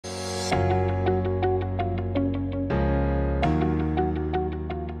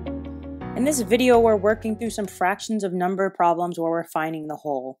In this video, we're working through some fractions of number problems where we're finding the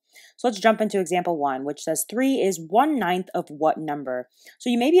whole. So let's jump into example 1, which says 3 is 1/9 of what number? So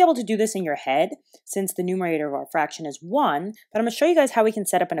you may be able to do this in your head since the numerator of our fraction is 1, but I'm going to show you guys how we can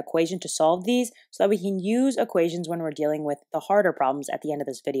set up an equation to solve these so that we can use equations when we're dealing with the harder problems at the end of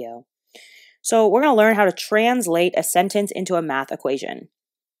this video. So we're going to learn how to translate a sentence into a math equation.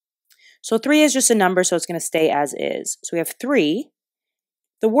 So 3 is just a number, so it's going to stay as is. So we have 3.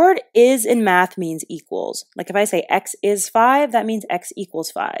 The word is in math means equals. Like if I say x is 5, that means x equals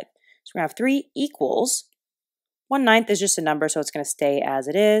 5. So we're going to have 3 equals. 1/9 is just a number, so it's going to stay as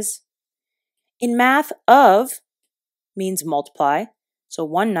it is. In math, of means multiply. So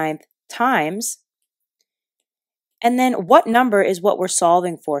 1/9 times. And then what number is what we're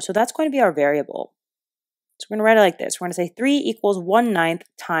solving for? So that's going to be our variable. So we're going to write it like this. We're going to say 3 equals 1/9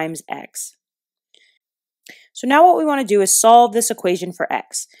 times x. So now what we want to do is solve this equation for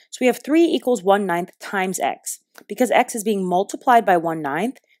x. So we have 3 equals 1/9 times x. Because x is being multiplied by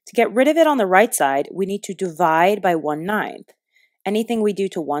 1/9, to get rid of it on the right side, we need to divide by 1/9. Anything we do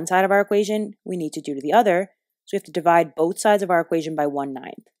to one side of our equation, we need to do to the other. So we have to divide both sides of our equation by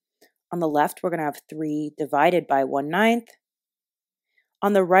 1/9. On the left, we're going to have 3 divided by 1/9.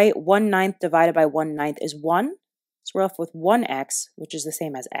 On the right, 1/9 divided by 1/9 is 1. So we're left with 1x, which is the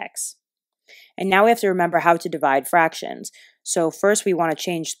same as x. And now we have to remember how to divide fractions. So first we want to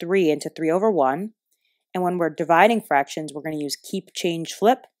change 3 into 3/1. And when we're dividing fractions, we're going to use keep, change,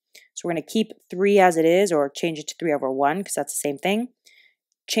 flip. So we're going to keep 3 as it is, or change it to 3/1 because that's the same thing.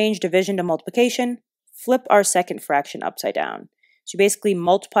 Change division to multiplication. Flip our second fraction upside down. So you basically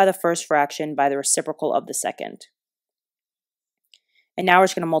multiply the first fraction by the reciprocal of the second. And now we're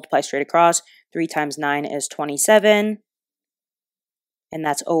just going to multiply straight across. 3 times 9 is 27. And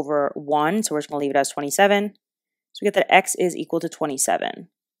that's over 1, so we're just going to leave it as 27. So we get that x is equal to 27.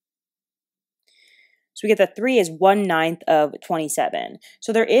 So we get that 3 is 1/9 of 27.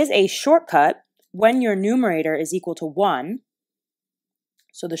 So there is a shortcut when your numerator is equal to 1.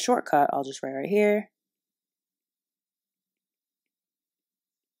 So the shortcut, I'll just write right here.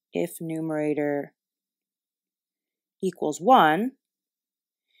 If numerator equals 1,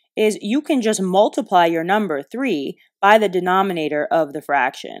 is you can just multiply your number 3 by the denominator of the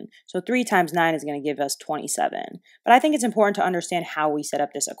fraction. So 3 times 9 is going to give us 27. But I think it's important to understand how we set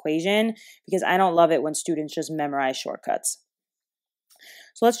up this equation because I don't love it when students just memorize shortcuts.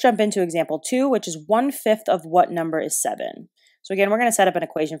 So let's jump into example 2, which is 1/5 of what number is 7. So again, we're going to set up an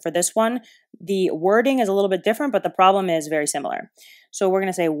equation for this one. The wording is a little bit different, but the problem is very similar. So we're going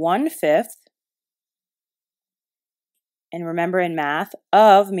to say 1/5. And remember in math,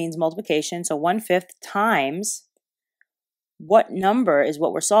 of means multiplication. So 1/5 times what number is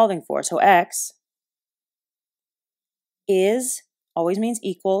what we're solving for. So x is always means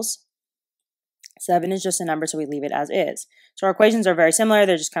equals. 7 is just a number, so we leave it as is. So our equations are very similar.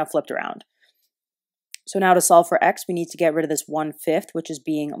 They're just kind of flipped around. So now to solve for x, we need to get rid of this 1/5, which is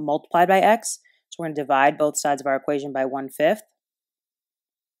being multiplied by x. So we're going to divide both sides of our equation by 1/5.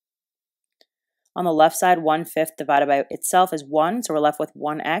 On the left side, 1/5 divided by itself is 1, so we're left with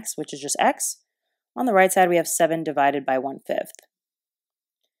 1x, which is just x. On the right side, we have 7 divided by 1/5.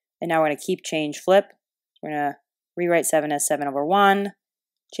 And now we're going to keep, change, flip. We're going to rewrite 7 as 7/1,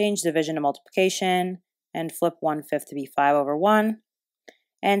 change division to multiplication, and flip 1/5 to be 5/1.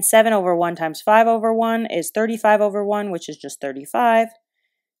 And 7/1 times 5/1 is 35/1, which is just 35.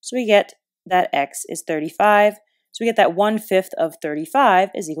 So we get that x is 35. So we get that 1/5 of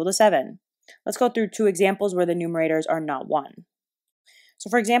 35 is equal to 7. Let's go through 2 examples where the numerators are not 1. So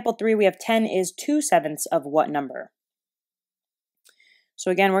for example 3, we have 10 is 2/7 of what number?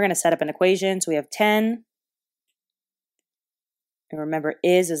 So again, we're going to set up an equation. So we have 10. And remember,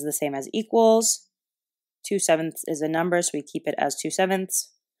 is the same as equals. 2/7 is a number, so we keep it as 2/7.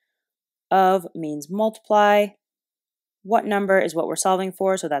 Of means multiply. What number is what we're solving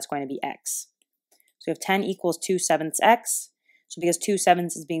for? So that's going to be x. So we have 10 equals 2/7 x. So because 2/7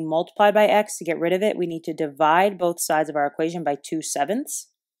 is being multiplied by x, to get rid of it, we need to divide both sides of our equation by 2/7.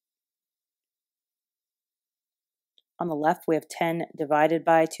 On the left, we have 10 divided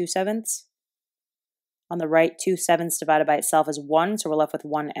by 2/7. On the right, 2/7 divided by itself is 1, so we're left with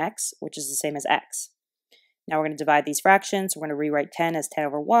 1x, which is the same as x. Now we're going to divide these fractions. So we're going to rewrite 10 as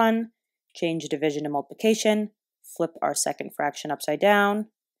 10/1, change division to multiplication, flip our second fraction upside down.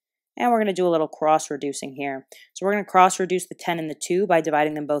 And we're going to do a little cross-reducing here. So we're going to cross-reduce the 10 and the 2 by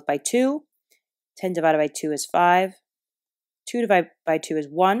dividing them both by 2. 10 divided by 2 is 5. 2 divided by 2 is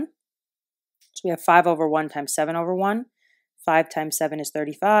 1. So we have 5/1 times 7/1. 5 times 7 is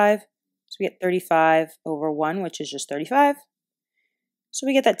 35. So we get 35/1, which is just 35. So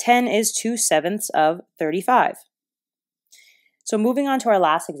we get that 10 is 2/7 of 35. So moving on to our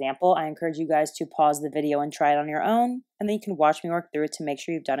last example, I encourage you guys to pause the video and try it on your own, and then you can watch me work through it to make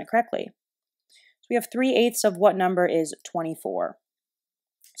sure you've done it correctly. So we have 3/8 of what number is 24?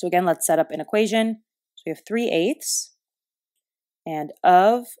 So again, let's set up an equation. So we have 3/8, and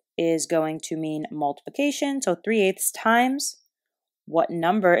of is going to mean multiplication. So 3/8 times what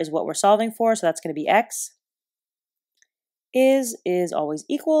number is what we're solving for, so that's going to be x. Is always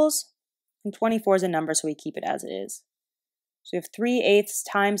equals, and 24 is a number, so we keep it as it is. So we have 3/8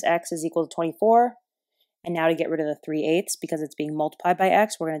 times x is equal to 24. And now to get rid of the 3/8, because it's being multiplied by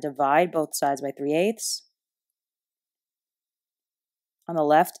x, we're going to divide both sides by 3/8. On the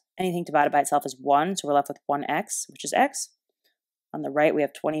left, anything divided by itself is 1, so we're left with 1x, which is x. On the right, we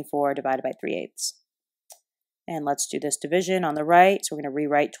have 24 divided by 3/8. And let's do this division on the right. So we're going to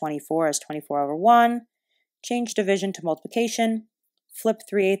rewrite 24 as 24 over 1, change division to multiplication, flip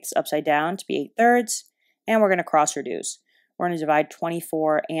 3/8 upside down to be 8/3, and we're going to cross reduce. We're going to divide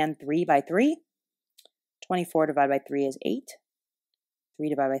 24 and 3 by 3. 24 divided by 3 is 8. 3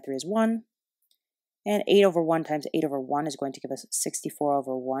 divided by 3 is 1. And 8 over 1 times 8 over 1 is going to give us 64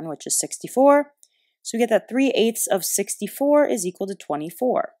 over 1, which is 64. So we get that 3/8 of 64 is equal to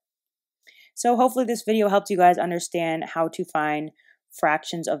 24. So hopefully this video helped you guys understand how to find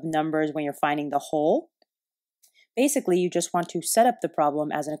fractions of numbers when you're finding the whole. Basically, you just want to set up the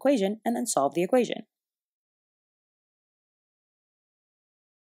problem as an equation and then solve the equation.